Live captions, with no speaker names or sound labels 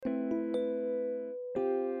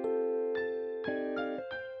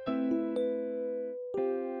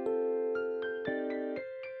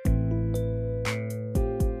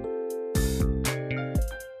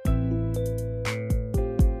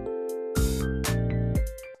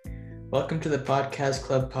Welcome to the Podcast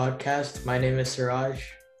Club podcast. My name is Suraj.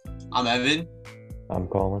 I'm Evan. I'm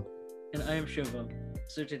Colin. And I am Shivum.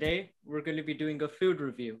 So today we're going to be doing a food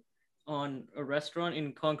review on a restaurant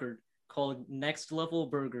in Concord called Next Level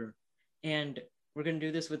Burger. And we're going to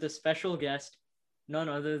do this with a special guest, none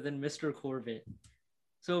other than Mr. Corbett.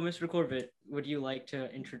 So Mr. Corbett, would you like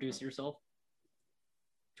to introduce yourself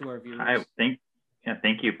to our viewers? Thank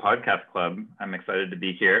you, Podcast Club. I'm excited to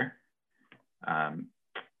be here.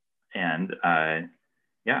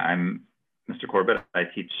 I'm Mr. Corbett. I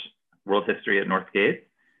teach world history at Northgate,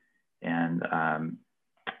 and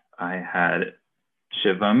I had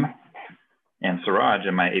Shivum and Suraj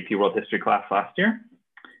in my AP World History class last year,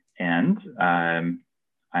 and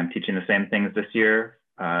I'm teaching the same things this year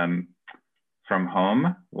from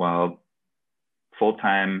home while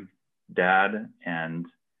full-time dad and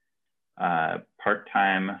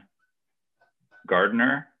part-time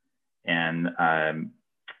gardener, and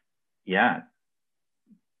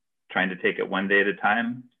trying to take it one day at a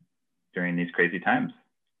time during these crazy times.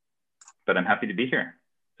 But I'm happy to be here.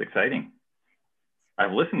 It's exciting.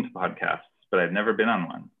 I've listened to podcasts, but I've never been on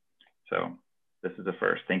one. So this is a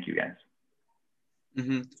first. Thank you, guys.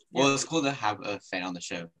 Mm-hmm. Well, it's cool to have a fan on the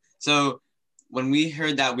show. So when we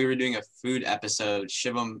heard that we were doing a food episode,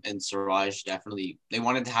 Shivum and Suraj they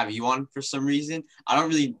wanted to have you on for some reason. I don't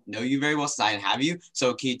really know you very well, so I didn't have you.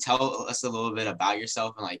 So can you tell us a little bit about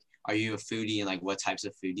yourself and are you a foodie and what types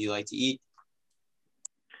of food do you like to eat?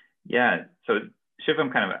 Yeah, so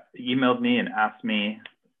Shivum kind of emailed me and asked me,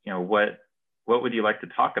 what would you like to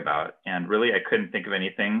talk about? And really, I couldn't think of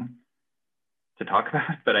anything to talk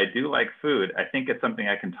about, but I do like food. I think it's something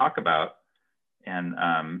I can talk about. And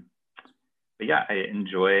I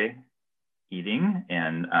enjoy eating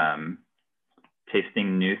and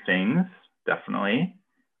tasting new things, definitely.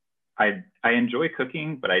 I enjoy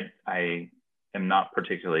cooking, but I am not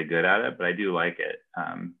particularly good at it, but I do like it.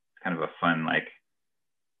 It's kind of a fun,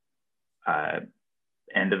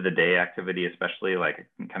 end of the day activity, especially it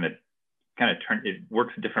can kind of turn, it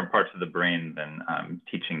works different parts of the brain than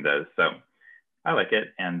teaching does. So I like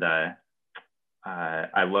it. And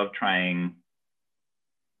I love trying,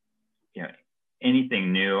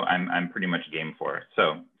 anything new. I'm pretty much game for.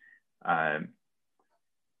 So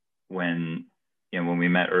when we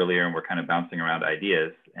met earlier and we're kind of bouncing around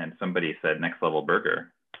ideas, and somebody said Next Level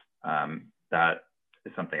Burger, that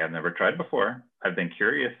is something I've never tried before. I've been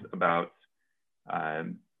curious about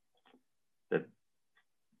the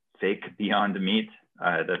fake Beyond Meat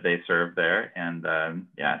that they serve there. And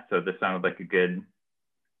so this sounded like a good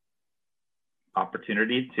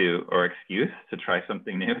opportunity or excuse to try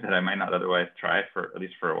something new that I might not otherwise try at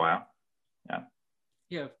least for a while.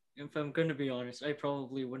 Yeah, if I'm going to be honest, I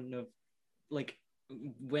probably wouldn't have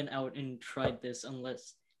went out and tried this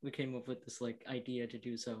unless we came up with this idea to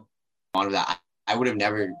do so. On that, I would have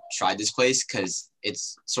never tried this place because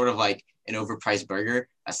it's sort of like an overpriced burger.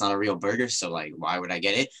 That's not a real burger, so why would I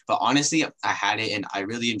get it? But honestly, I had it and I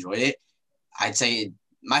really enjoyed it. I'd say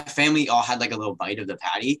my family all had a little bite of the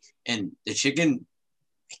patty, and the chicken,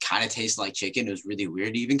 it kind of tastes like chicken. It was really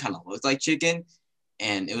weird. It even kind of looked like chicken,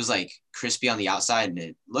 and it was crispy on the outside, and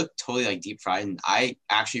it looked totally deep fried. And I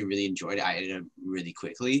actually really enjoyed it. I ate it really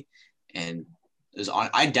quickly, and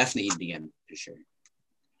I definitely eat it again for sure.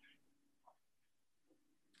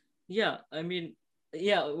 Yeah, I mean,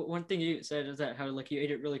 one thing you said is that how you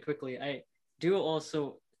ate it really quickly. I do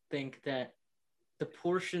also think that the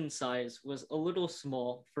portion size was a little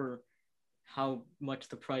small for how much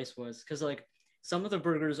the price was, because some of the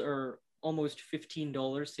burgers are almost $15,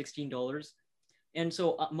 $16, and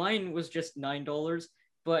so mine was just $9,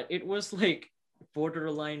 but it was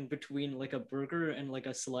borderline between a burger and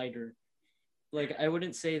a slider. I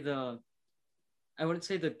wouldn't say the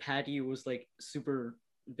patty was super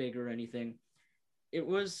big or anything. It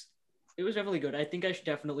was definitely good. I think I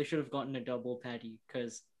definitely should have gotten a double patty,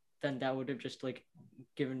 because then that would have just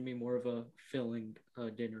given me more of a filling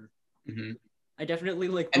dinner. Mm-hmm. I definitely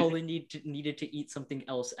probably needed to eat something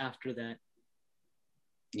else after that.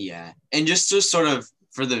 Yeah, and just sort of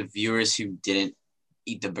for the viewers who didn't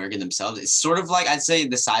eat the burger themselves, it's sort of I'd say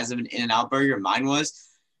the size of an In-N-Out burger. Mine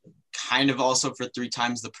was kind of also for 3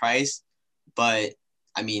 times the price, but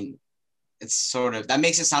I mean, it's sort of, that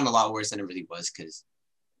makes it sound a lot worse than it really was, because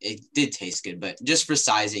it did taste good, but just for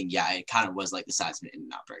sizing, it kind of was the size of an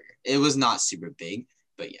In-N-Out burger. It was not super big,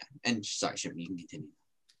 but yeah. And sorry, Shivum, you can continue.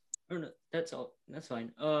 Oh no, that's all. That's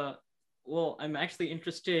fine. Well, I'm actually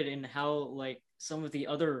interested in how some of the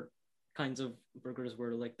other kinds of burgers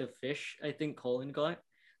were, the fish I think Colin got.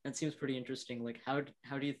 That seems pretty interesting. How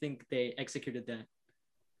do you think they executed that?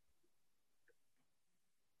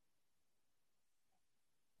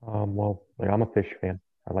 Well, like I'm a fish fan.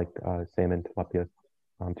 I like salmon, tilapia,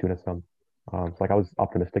 tuna some. So like I was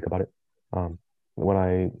optimistic about it. Um, when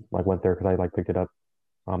I like went there because I like picked it up.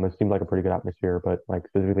 It seemed like a pretty good atmosphere, but like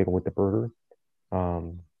specifically with the burger,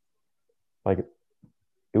 um, like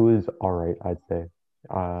it was all right, I'd say.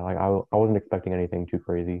 I wasn't expecting anything too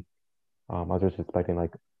crazy. I was just expecting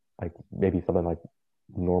like maybe something like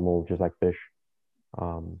normal, just like fish.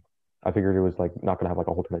 Um, I figured it was like not gonna have like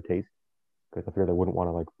a whole ton of taste because I figured they wouldn't want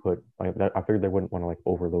to like put like that, I figured they wouldn't want to like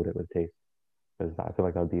overload it with taste because I feel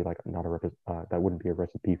like that would be like not a that wouldn't be a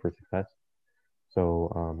recipe for success.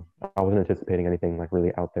 So I wasn't anticipating anything like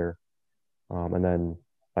really out there. And then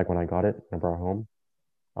like when I got it and brought it home,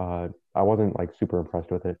 uh, I wasn't like super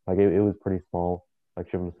impressed with it. Like it was pretty small,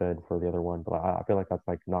 like Shivum said for the other one, but I feel like that's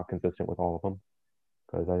like not consistent with all of them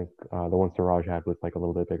because I think the one Siraj had was like a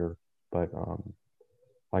little bit bigger, but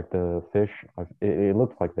like the fish, it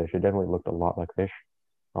looked like fish. It definitely looked a lot like fish,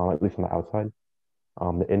 at least on the outside.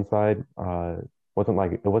 The inside wasn't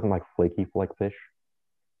like flaky like fish.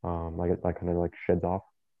 Like it like kind of like sheds off.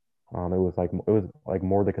 It was like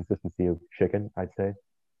more the consistency of chicken, I'd say.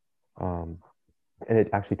 Um, and it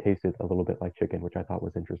actually tasted a little bit like chicken, which I thought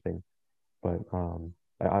was interesting. But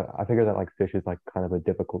I figured that like fish is like kind of a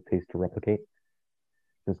difficult taste to replicate.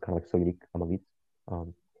 It's kind of like so unique on the meats.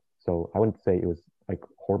 Um, so I wouldn't say it was like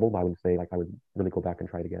horrible, but I wouldn't say like I would really go back and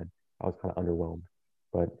try it again. I was kind of underwhelmed,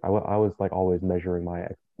 but I was like always measuring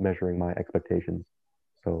my expectations.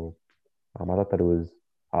 So I thought that it was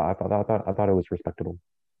I thought it was respectable.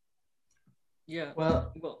 Yeah.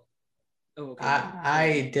 Well, Well. Oh, okay.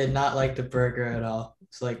 I did not like the burger at all.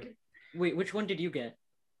 It's like Wait, which one did you get?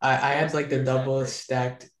 I Tell had us like the yours at double first.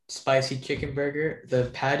 stacked spicy chicken burger. The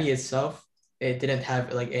patty itself, it didn't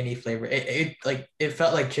have like any flavor. It like it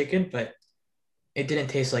felt like chicken, but it didn't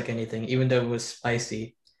taste like anything, even though it was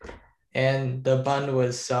spicy. And the bun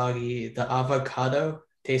was soggy. The avocado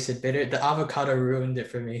tasted bitter. The avocado ruined it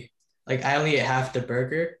for me. Like I only ate half the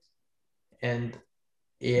burger, and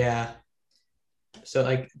yeah. So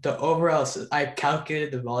like the overall, I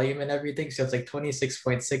calculated the volume and everything. So it's like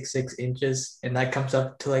 26.66 inches, and that comes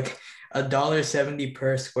up to like $1.70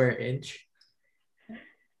 per square inch.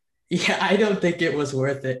 Yeah, I don't think it was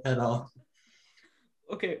worth it at all.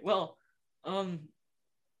 Okay, well, um,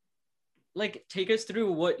 like take us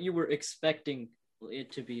through what you were expecting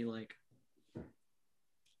it to be like.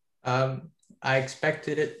 Um, I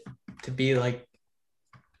expected it to be like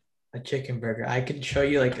a chicken burger. I can show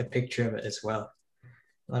you like a picture of it as well.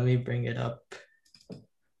 Let me bring it up.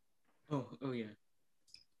 Oh yeah.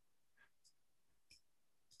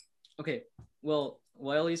 Okay. Well,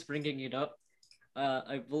 while he's bringing it up,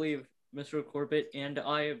 I believe Mr. Corbett and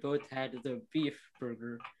I both had the beef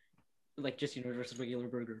burger, like just just a regular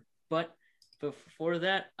burger. But before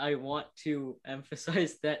that, I want to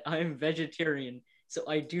emphasize that I'm vegetarian, so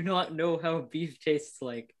I do not know how beef tastes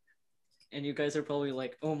like. And you guys are probably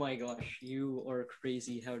like, "Oh my gosh, you are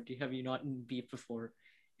crazy! Have you not eaten beef before?"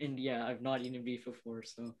 And yeah, I've not eaten beef before,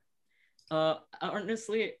 so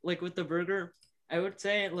honestly, like with the burger, I would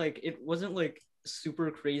say like it wasn't like super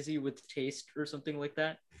crazy with taste or something like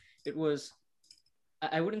that. It was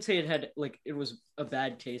I wouldn't say it had like it was a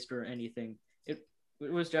bad taste or anything. It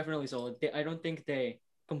was definitely solid. I don't think they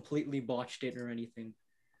completely botched it or anything.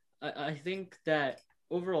 I think that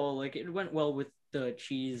overall like it went well with the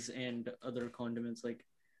cheese and other condiments like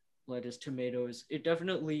lettuce, tomatoes. It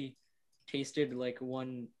definitely tasted like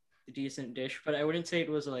one decent dish, but I wouldn't say it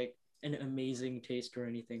was like an amazing taste or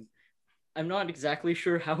anything. I'm not exactly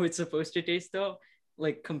sure how it's supposed to taste though,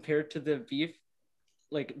 like compared to the beef,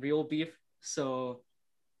 like real beef. So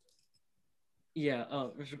yeah,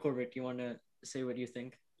 Mr. Corbett, do you want to say what you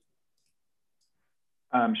think?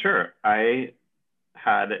 Sure. I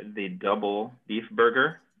had the double beef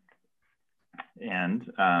burger, and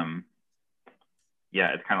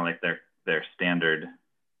yeah, it's kind of like their standard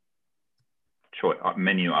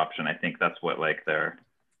menu option. I think that's what like their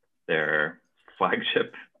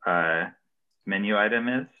flagship menu item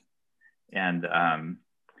is, and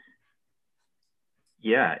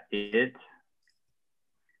yeah, it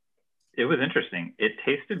was interesting. It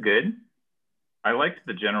tasted good. I liked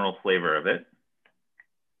the general flavor of it.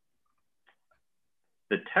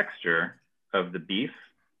 The texture of the beef,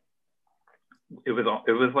 it was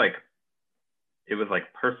like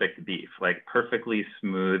perfect beef, like perfectly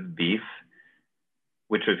smooth beef,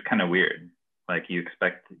 which was kind of weird. Like you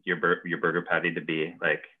expect your burger patty to be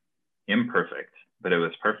like imperfect, but it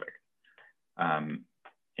was perfect.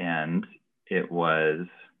 And it was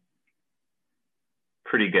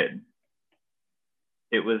pretty good.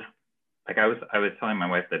 It was like I was telling my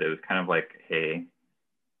wife that it was kind of like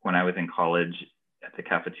when I was in college at the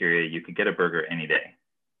cafeteria, you could get a burger any day.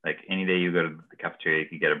 Like any day you go to the cafeteria, you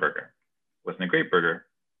could get a burger. It wasn't a great burger.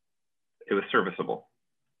 It was serviceable.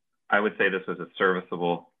 I would say this was a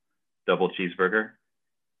serviceable double cheeseburger.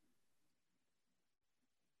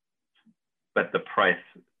 But the price,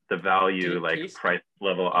 the value, like price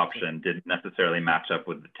level option didn't necessarily match up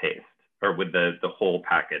with the taste or with the whole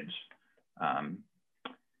package.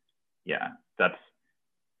 Yeah,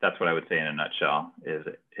 that's what I would say in a nutshell is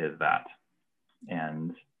that.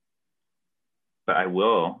 But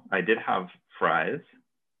I did have fries,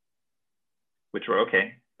 which were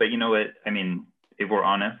okay. But you know what? I mean, if we're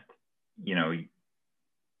honest, you know,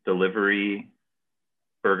 delivery,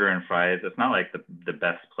 burger and fries, it's not like the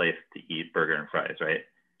best place to eat burger and fries, right?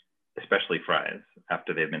 Especially fries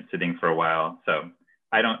after they've been sitting for a while. So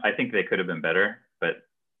I think they could have been better, but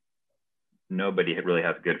nobody really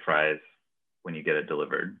has good fries when you get it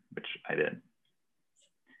delivered, which I did.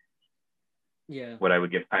 Yeah. What I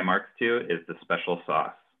would give high marks to is the special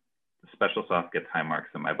sauce. The special sauce gets high marks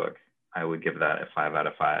in my book. I would give that a 5 out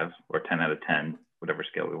of 5 or 10 out of 10, whatever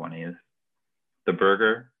scale we want to use. The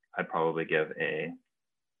burger, I'd probably give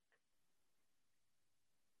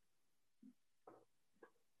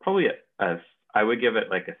I would give it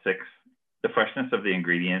like a 6. The freshness of the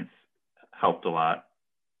ingredients helped a lot.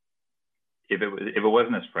 If it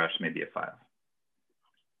wasn't as fresh, maybe a 5.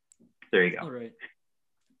 There you go. All right.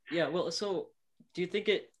 Yeah, well, so do you think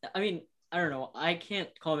I mean, I don't know. I can't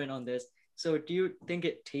comment on this. So do you think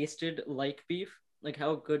it tasted like beef? Like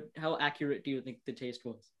how accurate do you think the taste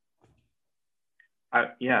was?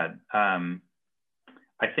 Yeah.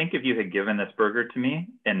 I think if you had given this burger to me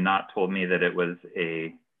and not told me that it was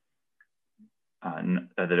a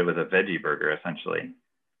veggie burger, essentially,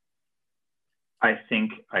 I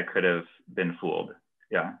think I could have been fooled.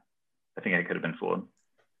 Yeah, I think I could have been fooled,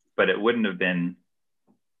 but it wouldn't have been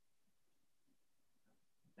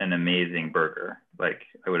an amazing burger. Like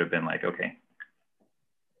I would have been like, okay,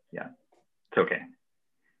 yeah, it's okay.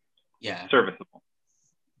 Yeah. Serviceable.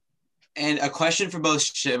 And a question for both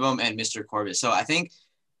Shivum and Mr. Corbett. So I think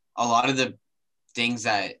a lot of the things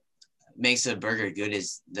that makes a burger good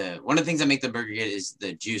is one of the things that make the burger good is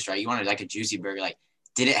the juice, right? You wanted like a juicy burger. Like,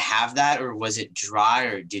 did it have that, or was it dry,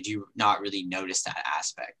 or did you not really notice that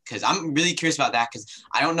aspect? Because I'm really curious about that, because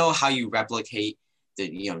I don't know how you replicate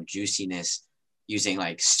the juiciness using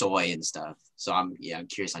like soy and stuff. So I'm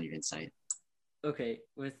curious on your insight. Okay,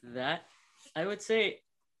 with that, I would say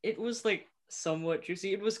it was like somewhat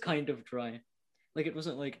juicy. It was kind of dry. Like it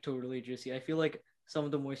wasn't like totally juicy. I feel like some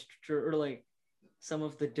of the moisture or like some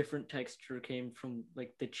of the different texture came from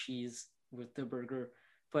like the cheese with the burger.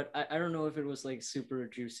 But I don't know if it was like super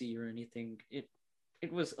juicy or anything. It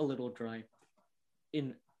was a little dry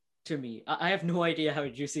to me. I have no idea how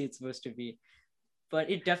juicy it's supposed to be. But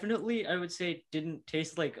it definitely, I would say, didn't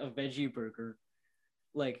taste like a veggie burger.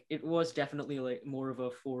 Like it was definitely like more of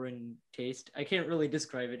a foreign taste. I can't really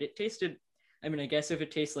describe it. It tasted, I mean, I guess if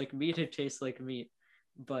it tastes like meat, it tastes like meat.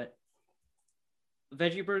 But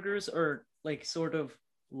veggie burgers are like sort of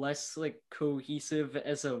less like cohesive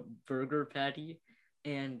as a burger patty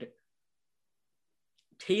and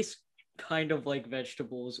taste kind of like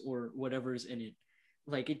vegetables or whatever's in it.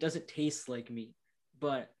 Like it doesn't taste like meat.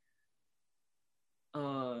 But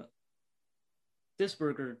this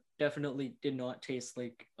burger definitely did not taste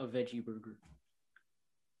like a veggie burger.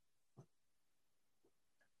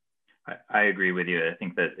 I agree with you. I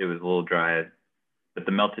think that it was a little dry, but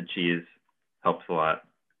the melted cheese helps a lot.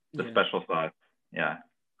 The special sauce, yeah,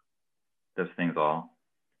 those things all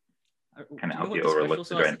kind of help you overlook the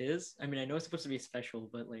special sauce is. I mean, I know it's supposed to be special,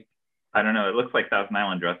 but like, I don't know. It looks like Thousand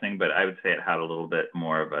Island dressing, but I would say it had a little bit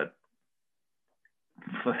more of a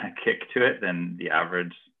kick to it than the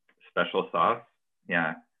average special sauce.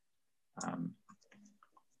 Yeah.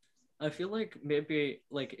 I feel like maybe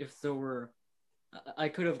like if there were, I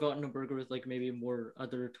could have gotten a burger with like maybe more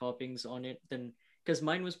other toppings on it than, because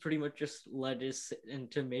mine was pretty much just lettuce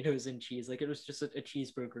and tomatoes and cheese. Like it was just a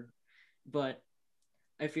cheeseburger. But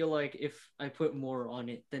I feel like if I put more on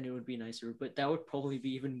it, then it would be nicer. But that would probably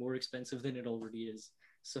be even more expensive than it already is.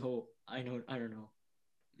 So I don't know.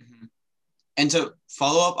 Mm-hmm. And to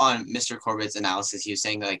follow up on Mr. Corbett's analysis, he was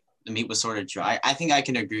saying like the meat was sort of dry. I think I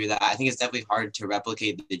can agree with that. I think it's definitely hard to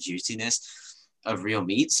replicate the juiciness of real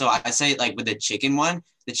meat. So I say like with the chicken one,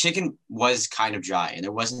 the chicken was kind of dry and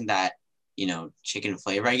there wasn't that, chicken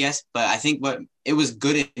flavor, I guess. But I think it was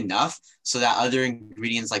good enough so that other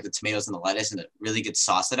ingredients like the tomatoes and the lettuce and the really good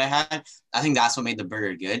sauce that I had, I think that's what made the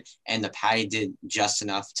burger good. And the patty did just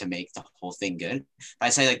enough to make the whole thing good. But I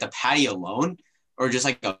say like the patty alone or just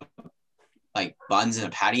like buns and a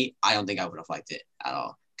patty, I don't think I would have liked it at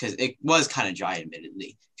all. because it was kind of dry,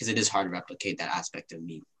 admittedly, because it is hard to replicate that aspect of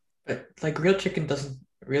meat. But like grilled chicken doesn't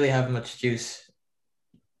really have much juice,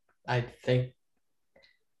 I think.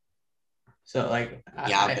 So like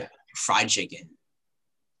But fried chicken.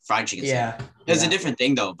 yeah. It's a different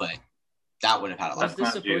thing though, but that would have had a lot. Was of this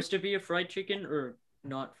not supposed to be a fried chicken or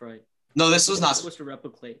not fried? No, this was not supposed to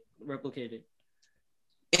replicate it.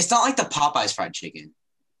 It's not like the Popeyes fried chicken.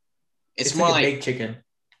 It's more like like baked chicken.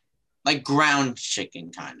 Like ground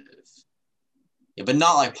chicken, kind of. Yeah, but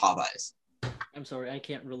not like Popeyes. I'm sorry, I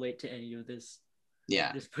can't relate to any of this.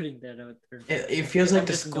 Yeah. Just putting that out there. It feels like I'm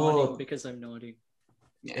the just school nodding because I'm nodding.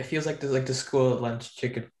 Yeah. It feels like the school lunch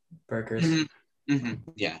chicken burgers.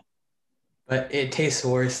 Yeah. But it tastes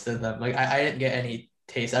worse than them. Like I didn't get any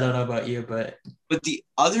taste. I don't know about you, but the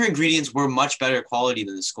other ingredients were much better quality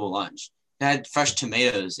than the school lunch. It had fresh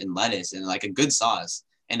tomatoes and lettuce and like a good sauce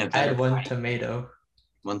and a better I had one pie. tomato.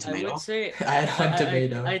 One tomato? I would say I had one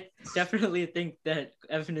tomato. I definitely think that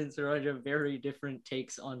Evan and Suraj have very different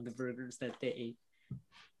takes on the burgers that they ate.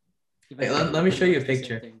 Wait, let me show you a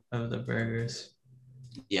picture of the burgers.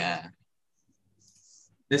 Yeah.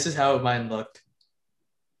 This is how mine looked.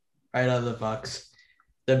 Right out of the box.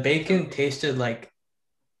 The bacon tasted like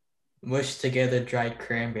mushed together dried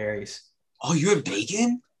cranberries. Oh, you have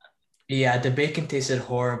bacon? Yeah, the bacon tasted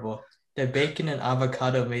horrible. The bacon and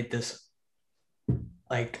avocado made this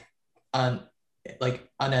like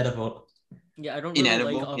unedible. Yeah, I don't really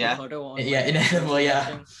Inedible, like yeah. avocado on Yeah, inedible, yeah.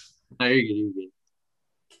 things. No, you're good, you're good.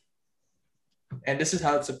 And this is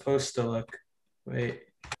how it's supposed to look. Wait.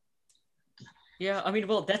 Yeah, I mean,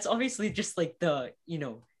 well, that's obviously just like the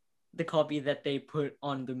copy that they put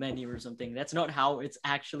on the menu or something. That's not how it's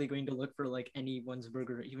actually going to look for like anyone's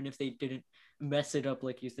burger, even if they didn't mess it up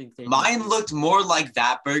like you think they Mine did. looked more like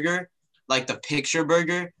that burger, like the picture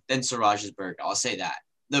burger, than Suraj's burger. I'll say that.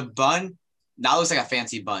 The bun, that looks like a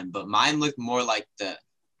fancy bun, but mine looked more like the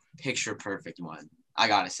picture perfect one. I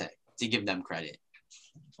gotta say, to give them credit.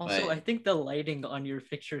 Also, But I think the lighting on your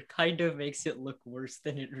picture kind of makes it look worse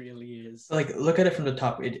than it really is. Like look at it from the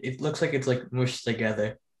top. It looks like it's like mushed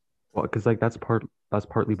together. Well, because like that's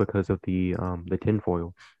partly because of the tin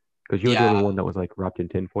foil. Because you were the only one that was like wrapped in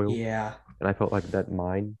tin foil. Yeah. And I felt like that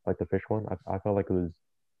mine, like the fish one, I felt like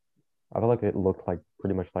it looked like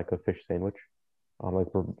pretty much like a fish sandwich.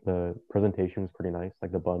 Like the presentation was pretty nice.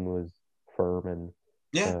 Like the bun was firm and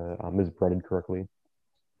is breaded correctly.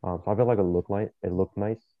 So I felt like it looked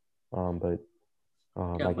nice. But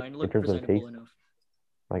like mine in looked terms of the taste, presentable enough.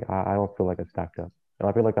 like I don't feel like it's stacked up. And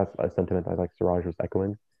I feel like that's a sentiment that like Suraj was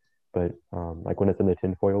echoing. But like when it's in the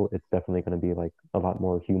tin foil, it's definitely going to be like a lot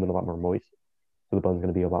more humid, a lot more moist. So the bun's going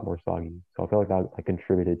to be a lot more soggy. So I feel like that like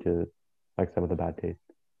contributed to like some of the bad taste.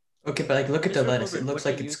 Okay, but like look at the Mr. lettuce. Corbett, It looks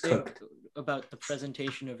what like do you it's think cooked. about the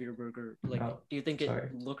presentation of your burger? Like, No, do you think sorry.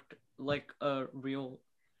 it looked like a real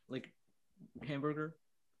like hamburger?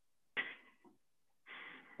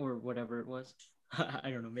 Or whatever it was? I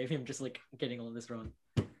don't know. Maybe I'm just like getting all this wrong.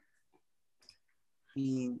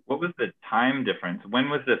 What was the time difference? When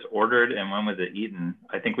was this ordered and when was it eaten?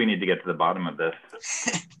 I think we need to get to the bottom of this.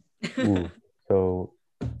 Ooh, so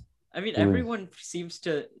I mean, it was- everyone seems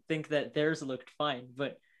to think that theirs looked fine,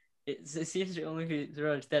 but it seems to only be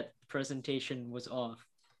Suraj that presentation was off.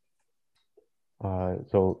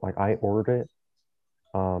 so like I ordered it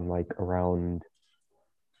like around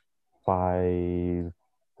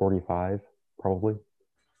 5:45 probably.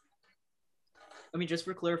 I mean, just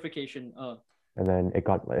for clarification, And then it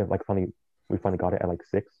got like we finally got it at like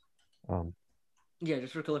 6. yeah,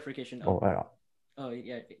 just for clarification.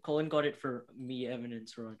 Yeah, Colin got it for me, Evan, and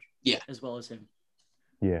Suraj. Yeah. As well as him.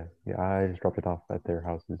 Yeah, I just dropped it off at their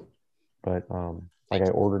houses. But like I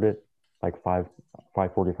ordered it like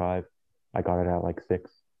 5:45. I got it at like 6.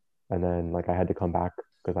 And then like I had to come back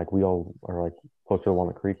because like we all are like closer to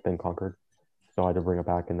Walnut Creek than Concord. So I had to bring it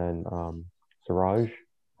back. And then Suraj,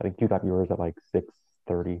 I think you got yours at like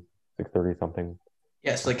 6:30 something.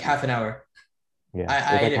 Yes, like half an hour. Yeah.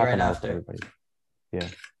 I was, ate it half right an hour after. for everybody. Yeah.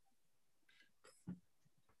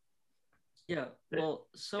 Yeah, well,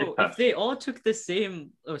 so It's tough. if they all took the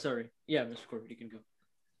same... Oh, sorry. Yeah, Mr. Corbett, you can go.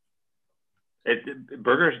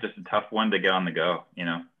 Burger is just a tough one to get on the go, you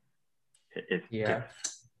know? It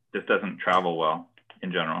just doesn't travel well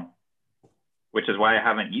in general, which is why I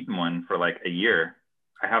haven't eaten one for like a year.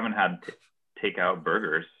 I haven't had takeout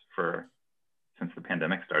burgers since the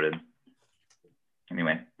pandemic started.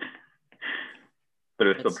 Anyway, but it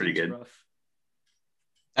was still pretty good. Rough.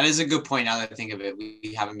 That is a good point now that I think of it.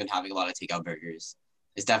 We haven't been having a lot of takeout burgers.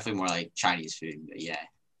 It's definitely more like Chinese food, but yeah.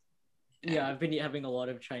 Yeah, I've been having a lot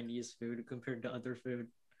of Chinese food compared to other food.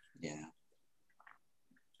 Yeah.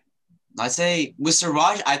 I'd say with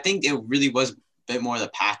Suraj, I think it really was a bit more the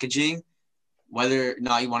packaging. Whether or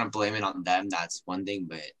not you want to blame it on them, that's one thing.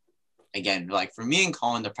 But again, like for me and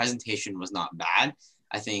Colin, the presentation was not bad,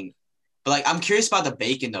 I think. But like, I'm curious about the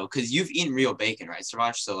bacon though, because you've eaten real bacon, right,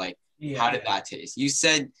 Suraj? So like, how Yeah. did that taste? You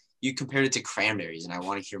said you compared it to cranberries, and I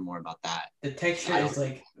want to hear more about that. The texture is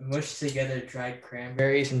like mushed together dried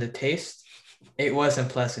cranberries, and the taste, it wasn't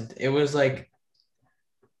pleasant. It was like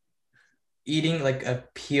eating like a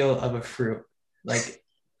peel of a fruit. Like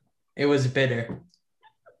it was bitter.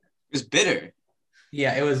 It was bitter.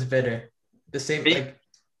 Yeah, it was bitter. The same like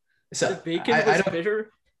so The bacon I was don't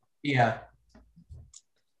bitter. yeah.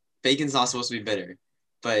 Bacon's not supposed to be bitter,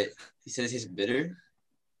 but he said it tastes bitter.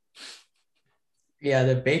 Yeah,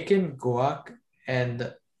 the bacon guac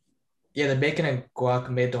and yeah, the bacon and guac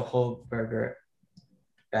made the whole burger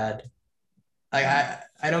bad. Like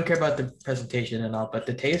I don't care about the presentation and all, but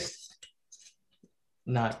the taste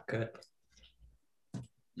not good.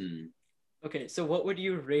 Mm. Okay, so what would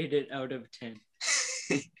you rate it out of 10?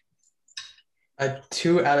 A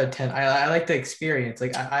 2 out of 10. I like the experience.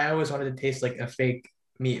 Like I always wanted to taste like a fake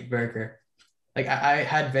meat burger. Like I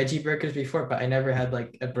had veggie burgers before, but I never had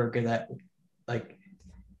like a burger that like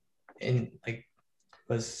in like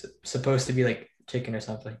was supposed to be like chicken or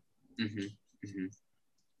something. Mm-hmm. Mm-hmm.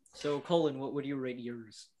 So Colin, what would you rate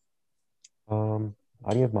yours?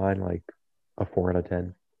 I'd give mine like a 4 out of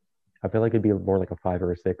 10. I feel like it'd be more like a 5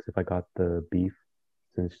 or a 6 if I got the beef,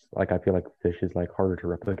 since like I feel like fish is like harder to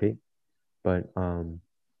replicate. But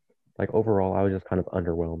like overall, I was just kind of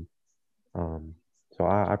underwhelmed. So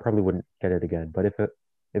I probably wouldn't get it again. But if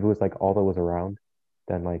it was like all that was around,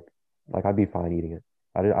 then like I'd be fine eating it.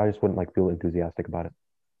 I just wouldn't like feel enthusiastic about it.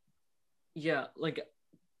 Yeah, like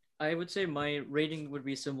I would say my rating would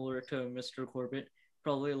be similar to Mr. Corbett,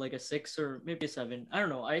 probably like a 6 or maybe a 7. I don't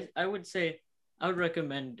know. I would say I would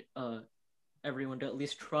recommend everyone to at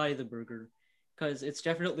least try the burger because it's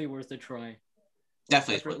definitely worth a try.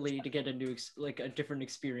 Definitely. To get a new like a different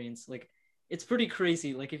experience. Like it's pretty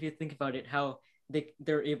crazy. Like if you think about it, how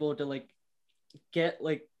they're able to like get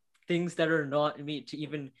like things that are not meat to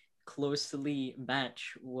even closely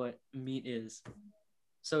match what meat is.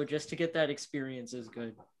 So just to get that experience is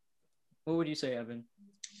good. What would you say, Evan?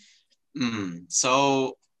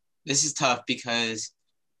 So this is tough because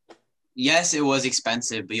yes, it was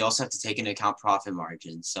expensive, but you also have to take into account profit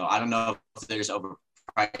margins. So I don't know if there's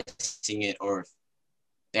overpricing it or if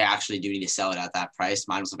they actually do need to sell it at that price.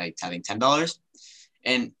 Mine was like I think $10,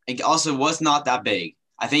 and it also was not that big.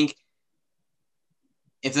 I think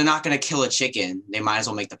if they're not gonna kill a chicken, they might as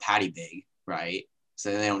well make the patty big, right?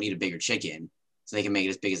 So then they don't need a bigger chicken, so they can make it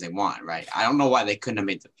as big as they want, right? I don't know why they couldn't have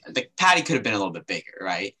made the patty could have been a little bit bigger,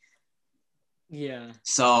 right? Yeah.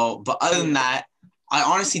 So, but other than that, I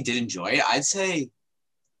honestly did enjoy it. I'd say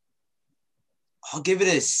I'll give it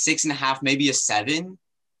a 6.5, maybe a 7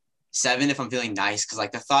 if I'm feeling nice, because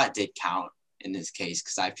like the thought did count in this case,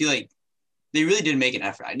 because I feel like they really did make an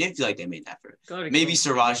effort. I didn't feel like they made an effort. Maybe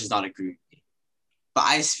Suraj does not agree with me, but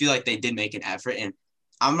I just feel like they did make an effort. And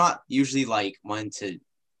I'm not usually like one to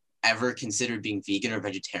ever consider being vegan or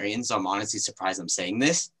vegetarian, so I'm honestly surprised I'm saying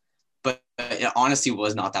this, but it honestly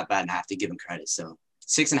was not that bad, and I have to give them credit. So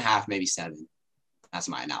 6.5, maybe 7. That's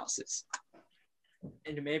my analysis.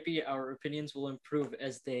 And maybe our opinions will improve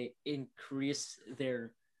as they increase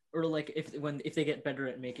their, or like if they get better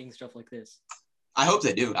at making stuff like this. I hope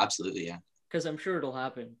they do. Absolutely, yeah. Because I'm sure it'll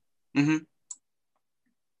happen. Mm-hmm.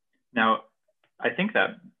 Now, I think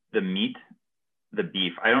that the meat, the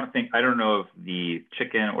beef, I don't know if the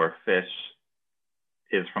chicken or fish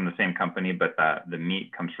is from the same company, but that the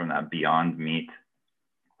meat comes from that Beyond Meat.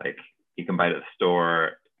 Like you can buy it at the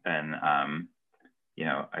store, and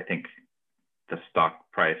I think the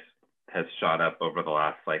stock price has shot up over the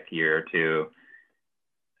last like year or two.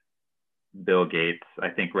 Bill Gates, I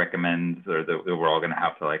think, recommends, or that we're all going to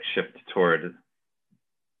have to like shift toward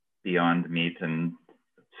Beyond Meat and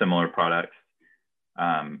similar products.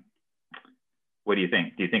 What do you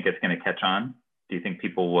think? Do you think it's going to catch on? Do you think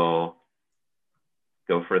people will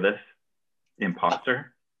go for this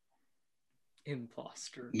imposter?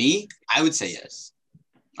 Me? I would say yes.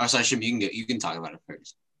 Oh, sorry, Shim, you can talk about it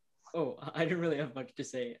first. Oh, I didn't really have much to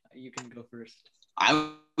say. You can go first.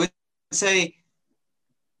 I would say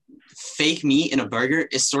fake meat in a burger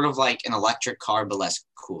is sort of like an electric car, but less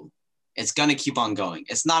cool. It's going to keep on going.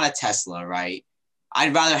 It's not a Tesla, right?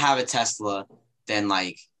 I'd rather have a Tesla than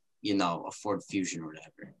like, a Ford Fusion or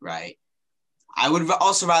whatever, right? I would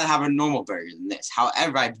also rather have a normal burger than this.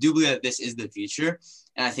 However, I do believe that this is the future.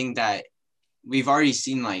 And I think that we've already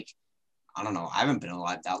seen like, I don't know, I haven't been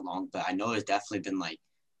alive that long, but I know there's definitely been like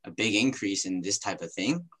a big increase in this type of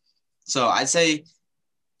thing. So I'd say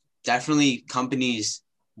definitely companies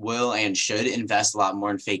will and should invest a lot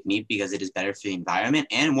more in fake meat because it is better for the environment,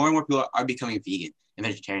 and more people are becoming vegan and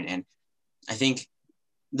vegetarian. And I think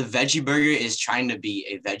the veggie burger is trying to be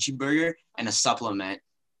a veggie burger and a supplement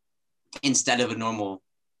instead of a normal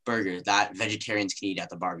burger that vegetarians can eat at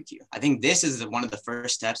the barbecue. I think this is one of the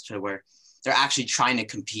first steps to where they're actually trying to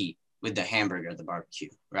compete with the hamburger at the barbecue,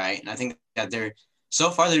 right? And I think that so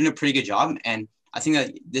far they're doing a pretty good job. And I think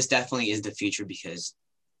that this definitely is the future because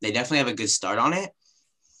they definitely have a good start on it.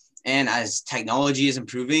 And as technology is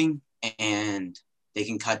improving and they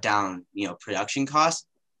can cut down, production costs,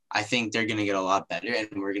 I think they're going to get a lot better, and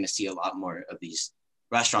we're going to see a lot more of these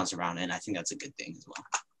restaurants around it. And I think that's a good thing as well.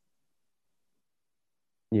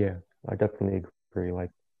 Yeah, I definitely agree.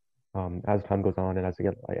 Like, as time goes on and as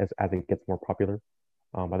it gets more popular,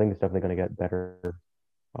 I think it's definitely going to get better.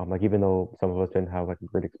 Like, even though some of us didn't have like a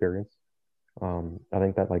great experience, I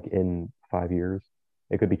think that like in 5 years,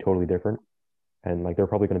 it could be totally different. And like, there are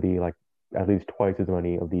probably going to be like at least twice as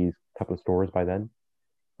many of these type of stores by then.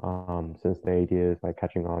 Since the idea is like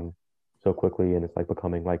catching on so quickly, and it's like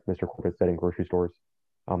becoming, like Mr. Corbett said, in grocery stores,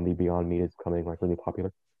 the Beyond Meat is becoming like really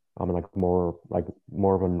popular, and like more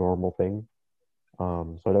of a normal thing.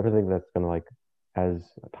 So I definitely think that's gonna, like, as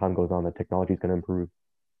time goes on, the technology is gonna improve.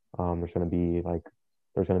 There's gonna be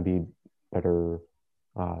better,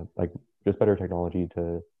 like just better technology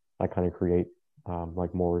to like kind of create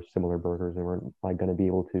like more similar burgers, and we're like gonna be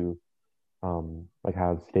able to like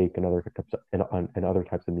have steak and other types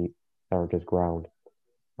of meat that aren't just ground.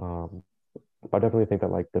 I definitely think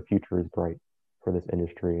that like the future is bright for this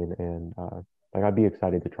industry, and like I'd be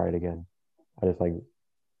excited to try it again. I just like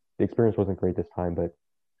the experience wasn't great this time, but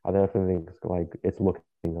I definitely think like it's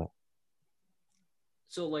looking up.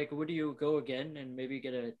 So like, would you go again and maybe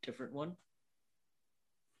get a different one?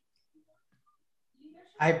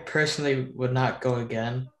 I personally would not go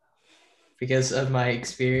again because of my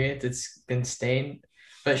experience. It's been stained.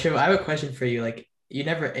 But Shiv, I have a question for you. Like, you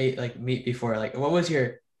never ate like meat before. Like, what was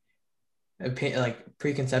your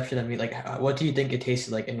preconception of meat? Like, what do you think it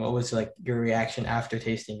tasted like, and what was like your reaction after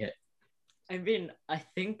tasting it? I mean, I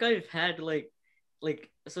think I've had like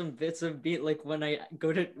some bits of meat, like when I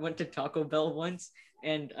went to Taco Bell once,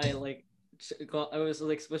 and I was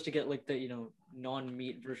like supposed to get like the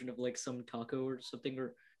non-meat version of like some taco or something,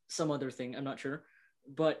 or some other thing, I'm not sure,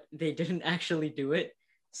 but they didn't actually do it.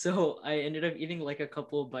 So I ended up eating like a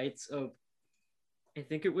couple of bites of, I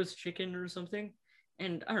think it was chicken or something,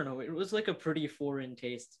 and I don't know, it was like a pretty foreign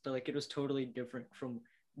taste. Like, it was totally different from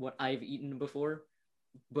what I've eaten before.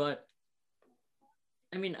 But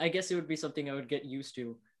I mean, I guess it would be something I would have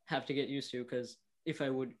to get used to, because if I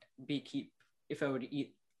would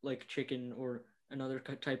eat like chicken or another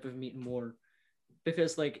type of meat more,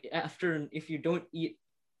 because like if you don't eat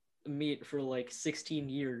meat for like 16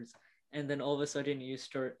 years and then all of a sudden you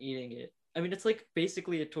start eating it, I mean, it's like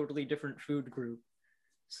basically a totally different food group.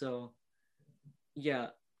 So yeah,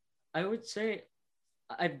 I would say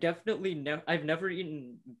I've never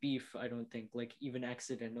eaten beef, I don't think, like even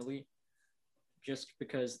accidentally, just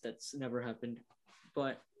because that's never happened.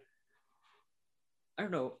 But I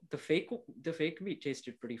don't know, the fake meat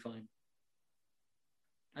tasted pretty fine.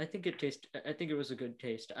 I think it was a good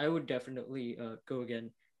taste. I would definitely go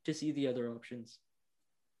again to see the other options.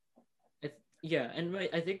 Yeah, and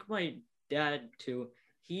I think my dad too.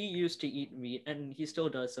 He used to eat meat, and he still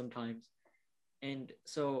does sometimes. And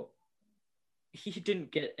so he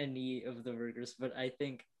didn't get any of the burgers, but I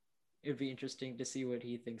think it'd be interesting to see what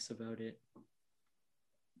he thinks about it.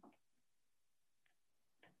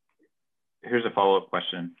 Here's a follow-up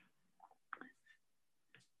question.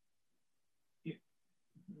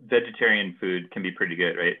 Vegetarian food can be pretty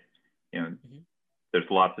good, right? There's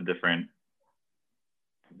lots of different,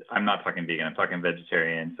 I'm not talking vegan, I'm talking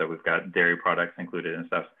vegetarian. So we've got dairy products included and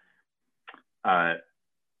stuff.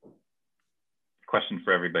 Question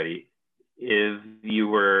for everybody. If you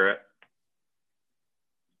were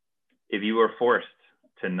forced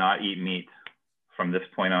to not eat meat from this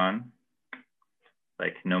point on,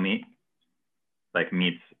 like no meat, like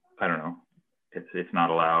meat's, I don't know, it's not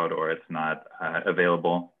allowed or it's not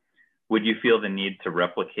available, would you feel the need to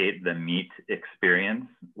replicate the meat experience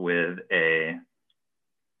with a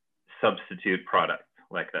substitute product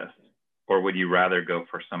like this? Or would you rather go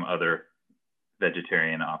for some other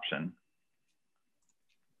vegetarian option?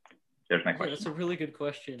 There's my question. Yeah, that's a really good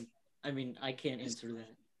question. I mean, I can't answer that.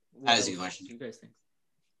 That is a good question. What do you guys think?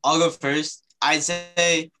 I'll go first. I'd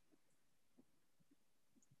say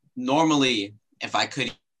normally, if I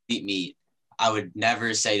could eat meat, I would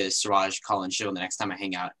never say to Suraj, Colin, Shivum the next time I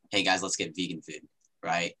hang out, hey guys, let's get vegan food,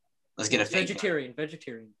 right? Let's get a fake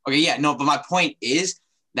vegetarian. Okay, yeah, no, but my point is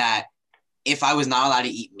that if I was not allowed to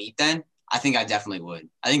eat meat, then I think I definitely would.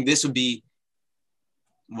 I think this would be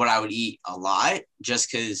what I would eat a lot,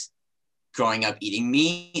 just because growing up eating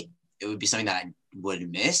meat, it would be something that I would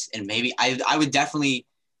miss. And maybe I would definitely,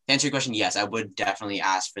 to answer your question, yes, I would definitely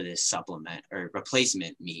ask for this supplement or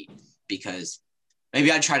replacement meat, because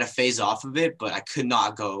maybe I'd try to phase off of it, but I could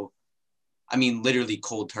not go, I mean, literally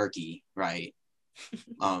cold turkey, right?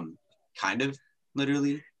 Kind of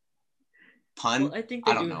literally. Pun. Well, I think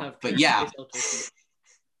they don't do know. have But yeah. turkey.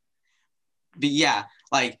 But yeah,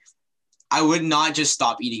 like I would not just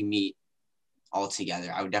stop eating meat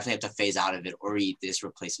altogether. I would definitely have to phase out of it or eat this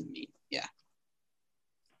replacement meat. Yeah.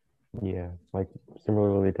 Yeah, like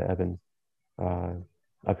similarly to Evan, uh,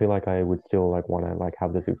 I feel like I would still like want to like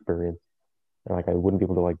have this experience, and like I wouldn't be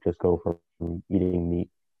able to like just go from eating meat,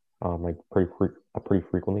 like pretty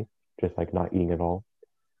frequently, just like not eating at all.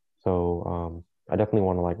 So I definitely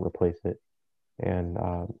want to like replace it, and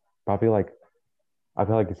but I feel like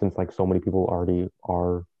since like so many people already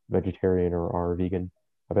are vegetarian or are vegan,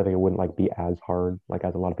 I feel like it wouldn't like be as hard like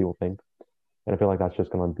as a lot of people think, and I feel like that's just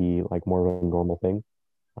gonna be like more of a normal thing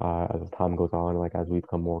as time goes on, like as we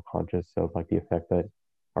become more conscious of like the effect that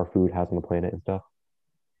our food has on the planet and stuff.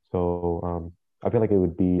 So I feel like it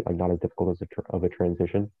would be like not as difficult as of a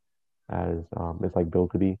transition as it's like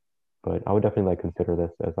built to be, but I would definitely like consider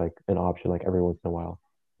this as like an option like every once in a while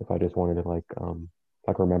if I just wanted to like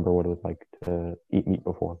remember what it was like to eat meat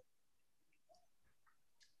before.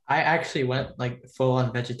 I actually went like full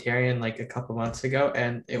on vegetarian like a couple months ago,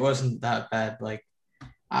 and it wasn't that bad. Like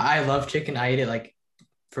I love chicken. I eat it like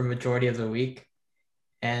for majority of the week,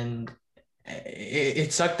 and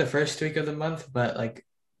it sucked the first week of the month, but like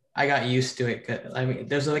I got used to it. I mean,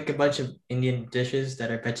 there's like a bunch of Indian dishes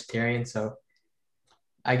that are vegetarian, so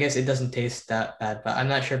I guess it doesn't taste that bad. But I'm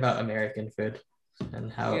not sure about American food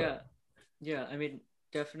and how. Yeah. I mean,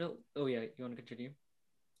 definitely. Oh yeah, you want to continue?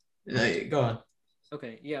 Go on.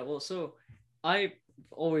 Okay, yeah. Well, so I've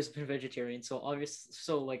always been vegetarian, so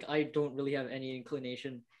like I don't really have any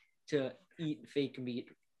inclination to eat fake meat,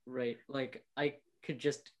 right? Like I could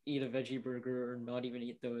just eat a veggie burger or not even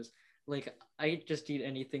eat those. Like I just eat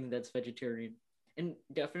anything that's vegetarian. And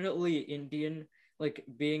definitely Indian, like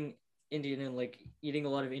being Indian and like eating a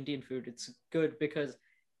lot of Indian food, it's good because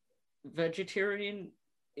vegetarian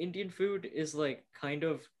Indian food is like kind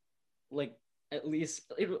of like at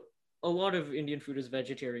least a lot of Indian food is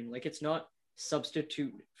vegetarian. Like it's not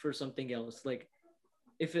substitute for something else. Like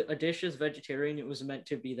if a dish is vegetarian, it was meant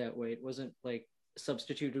to be that way. It wasn't like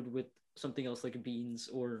substituted with something else like beans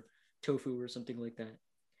or tofu or something like that.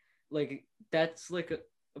 Like that's like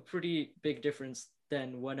a pretty big difference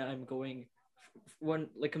than when I'm going when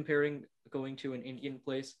like comparing going to an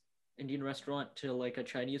Indian restaurant to like a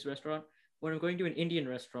Chinese restaurant. When I'm going to an Indian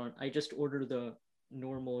restaurant, I just order the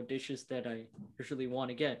normal dishes that I usually want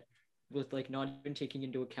to get with like not even taking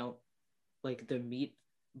into account like the meat.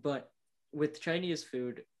 But with Chinese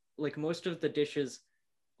food, like most of the dishes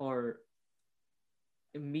are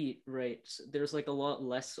meat, right? So there's like a lot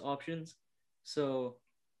less options. So,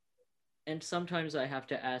 and sometimes I have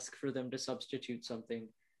to ask for them to substitute something.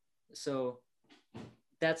 So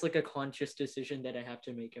that's like a conscious decision that I have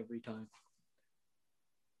to make every time.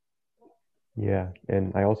 Yeah,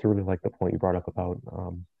 and I also really like the point you brought up about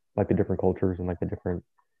like the different cultures and like the different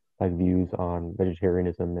like views on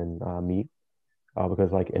vegetarianism and meat,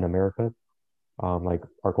 because like in America, like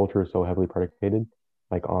our culture is so heavily predicated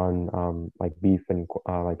like on like beef and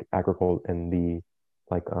like agriculture and the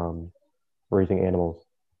like raising animals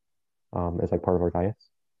as like part of our diets,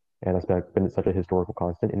 and that's been such a historical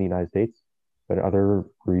constant in the United States. But in other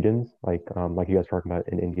regions, like you guys were talking about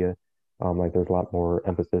in India, like there's a lot more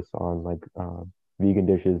emphasis on like vegan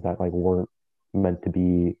dishes that like weren't meant to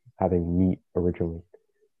be having meat originally.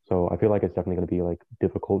 So I feel like it's definitely going to be like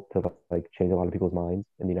difficult to like change a lot of people's minds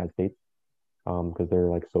in the United States because they're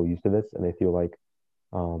like so used to this and they feel like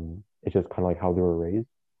it's just kind of like how they were raised.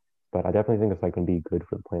 But I definitely think it's like going to be good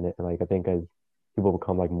for the planet. And like I think as people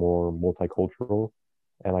become like more multicultural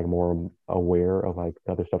and like more aware of like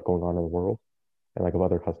the other stuff going on in the world and like of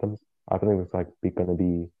other customs, I think it's like going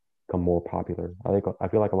to become more popular. I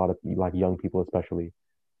feel like a lot of like young people especially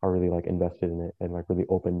are really like invested in it and like really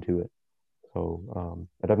open to it. So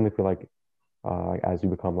I definitely feel like as you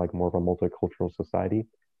become like more of a multicultural society,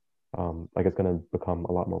 like it's going to become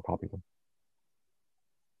a lot more popular.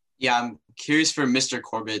 Yeah, I'm curious for Mr.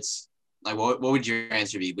 Corbett's, like what would your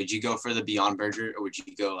answer be? Would you go for the Beyond Burger or would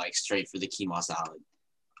you go like straight for the quinoa salad?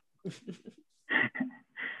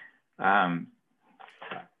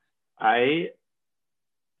 I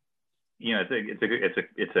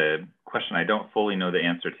it's a question I don't fully know the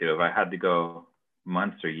answer to. If I had to go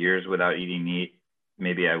months or years without eating meat,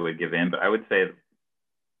 maybe I would give in. But I would say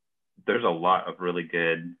there's a lot of really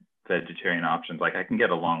good vegetarian options. Like I can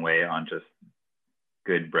get a long way on just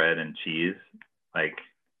good bread and cheese. Like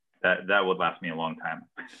that would last me a long time.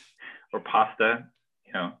 Or pasta,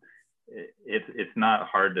 it's not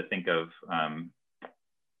hard to think of,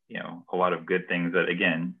 a lot of good things that,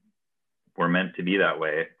 again, were meant to be that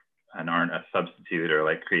way and aren't a substitute or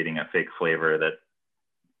like creating a fake flavor that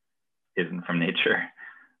isn't from nature.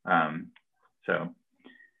 So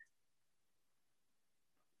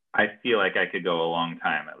I feel like I could go a long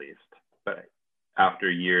time at least, but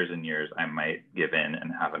after years and years, I might give in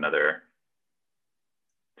and have another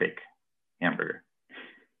fake hamburger.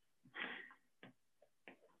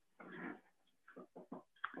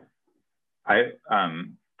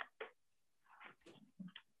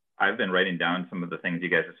 I've been writing down some of the things you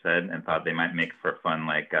guys have said and thought they might make for fun,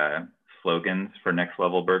 like slogans for Next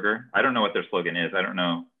Level Burger. I don't know what their slogan is. I don't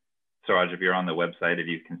know, Suraj, if you're on the website, if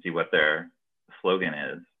you can see what their slogan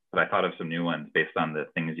is, but I thought of some new ones based on the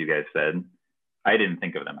things you guys said. I didn't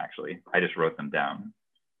think of them actually. I just wrote them down.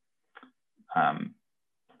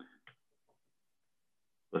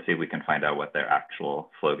 Let's see if we can find out what their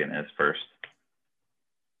actual slogan is first.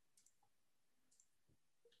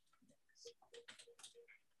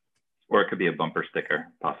 Or it could be a bumper sticker,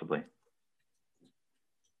 possibly.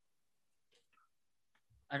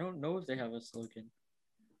 I don't know if they have a slogan.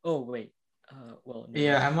 Oh, wait. Well, no.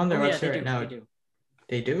 Yeah, I'm on their website right now. They do.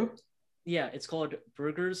 They do? Yeah, it's called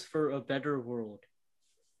Burgers for a Better World.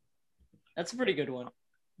 That's a pretty good one.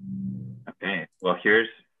 Okay, well,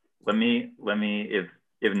 let me,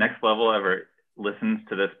 if Next Level ever listens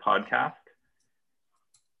to this podcast,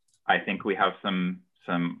 I think we have some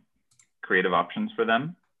creative options for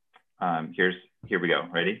them. Here we go.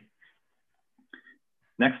 Ready?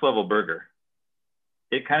 Next Level Burger.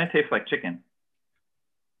 It kind of tastes like chicken.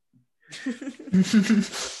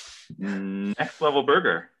 Next Level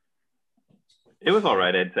Burger. It was all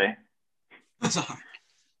right, I'd say. That's all right.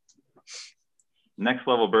 Next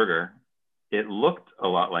Level Burger. It looked a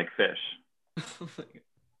lot like fish.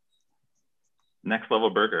 Next Level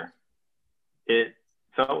Burger. It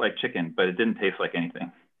felt like chicken, but it didn't taste like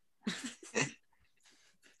anything.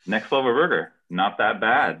 Next Level Burger, not that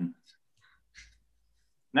bad.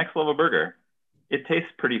 Next Level Burger, it tastes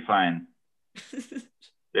pretty fine.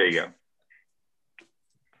 There you go.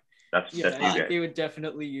 That's you guys. They would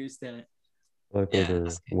definitely use that. I like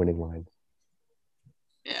those are winning lines.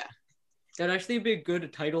 Yeah. That'd actually be a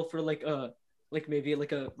good title for maybe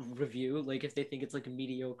a review. Like if they think it's like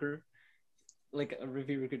mediocre, like a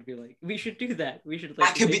reviewer could be like, "We should do that. We should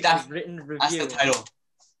that could be that written review." That's the title.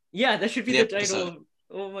 Yeah, that should be the title.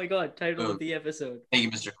 Oh my god, title of the episode. Thank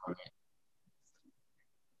you, Mr. Corbett.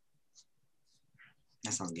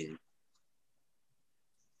 That sounds good.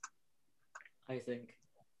 I think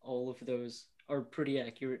all of those are pretty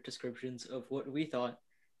accurate descriptions of what we thought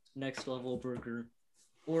Next Level Burger,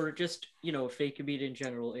 or just, fake meat in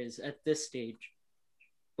general, is at this stage.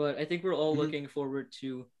 But I think we're all looking forward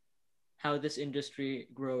to how this industry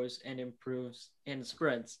grows and improves and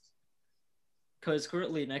spreads. Because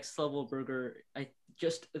currently Next Level Burger,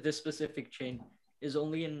 just this specific chain is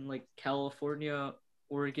only in like California,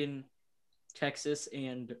 Oregon, Texas,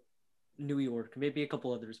 and New York, maybe a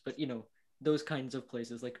couple others, but those kinds of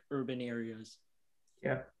places, like urban areas.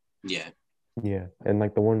 Yeah. Yeah, and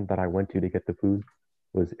like the one that I went to get the food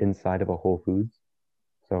was inside of a Whole Foods,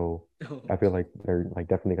 so I feel like they're like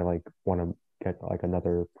definitely gonna want to get like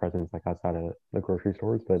another presence like outside of the grocery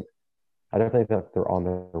stores, but I definitely think that they're on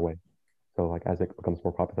their way. So like as it becomes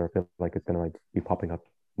more popular, I feel like it's gonna be popping up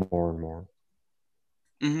more and more.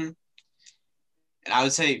 And I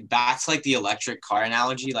would say back to the electric car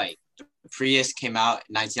analogy, like the Prius came out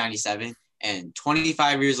in 1997, and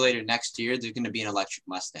 25 years later, next year, there's gonna be an electric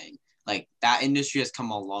Mustang. Like that industry has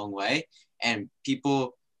come a long way, and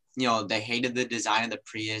people, they hated the design of the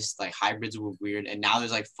Prius, like hybrids were weird, and now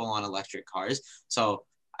there's full on electric cars. So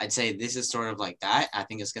I'd say this is sort of like that. I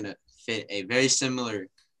think it's gonna fit a very similar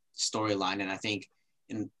storyline, and I think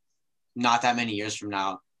in not that many years from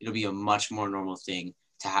now it'll be a much more normal thing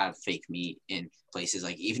to have fake meat in places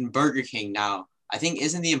like even Burger King now. I think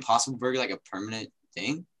isn't the Impossible Burger like a permanent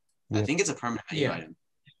thing? I think it's a permanent menu item.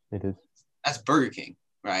 It is. That's Burger King,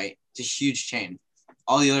 right? It's a huge chain.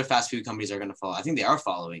 All the other fast food companies are going to follow. I think they are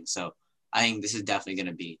following, so I think this is definitely going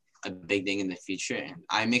to be a big thing in the future, and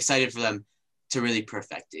I'm excited for them to really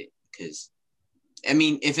perfect it, because I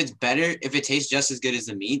mean, if it's better, if it tastes just as good as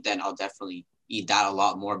the meat, then I'll definitely eat that a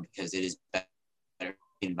lot more, because it is better for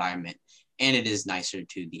the environment and it is nicer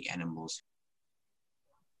to the animals.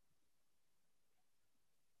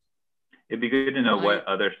 It'd be good to know what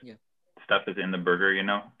other stuff is in the burger, you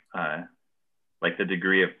know, like the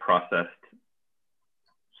degree of processed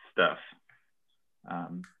stuff.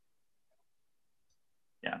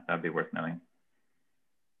 Yeah, that'd be worth knowing.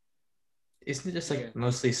 Isn't it just like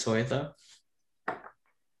mostly soy though?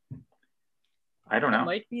 I don't know. It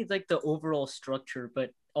might be like the overall structure,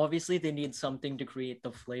 but obviously they need something to create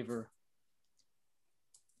the flavor.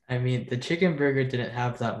 I mean, the chicken burger didn't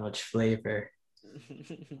have that much flavor.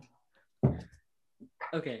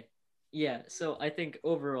 Okay, yeah, so I think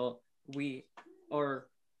overall we are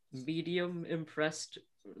medium impressed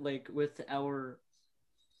like with our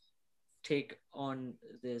take on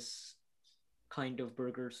this kind of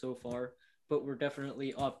burger so far, but we're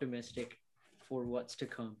definitely optimistic for what's to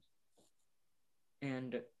come.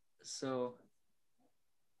 And so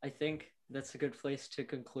I think that's a good place to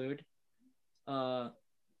conclude.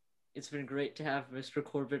 It's been great to have Mr.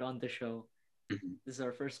 Corbett on the show. This is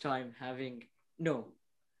our first time having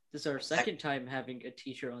this is our second time having a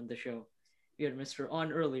teacher on the show. We had Mr.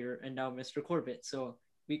 On earlier and now Mr. Corbett, so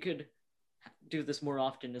we could do this more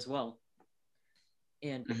often as well.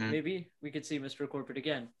 And maybe we could see Mr. Corbett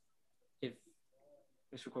again if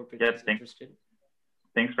Mr. Corbett is interested.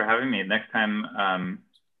 Thanks for having me. Next time,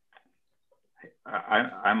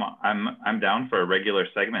 I'm down for a regular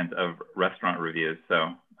segment of restaurant reviews.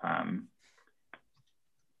 So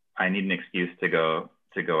I need an excuse to go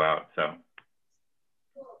out. So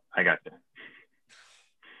I got you.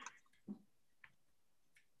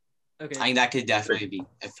 Okay. I think that could definitely be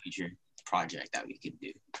a future project that we could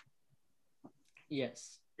do.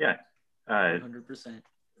 Yes. Yeah. 100%.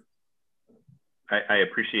 I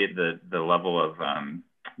appreciate the level of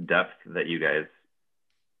depth that you guys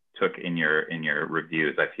took in your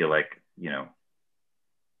reviews. I feel like, you know,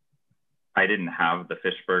 I didn't have the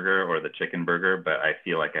fish burger or the chicken burger, but I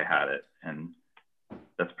feel like I had it, and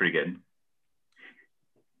that's pretty good.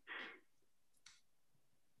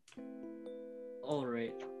 All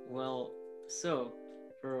right. Well, so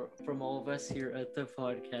from all of us here at the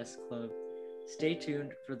Podcast Club, stay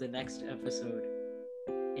tuned for the next episode,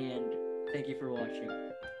 and thank you for watching.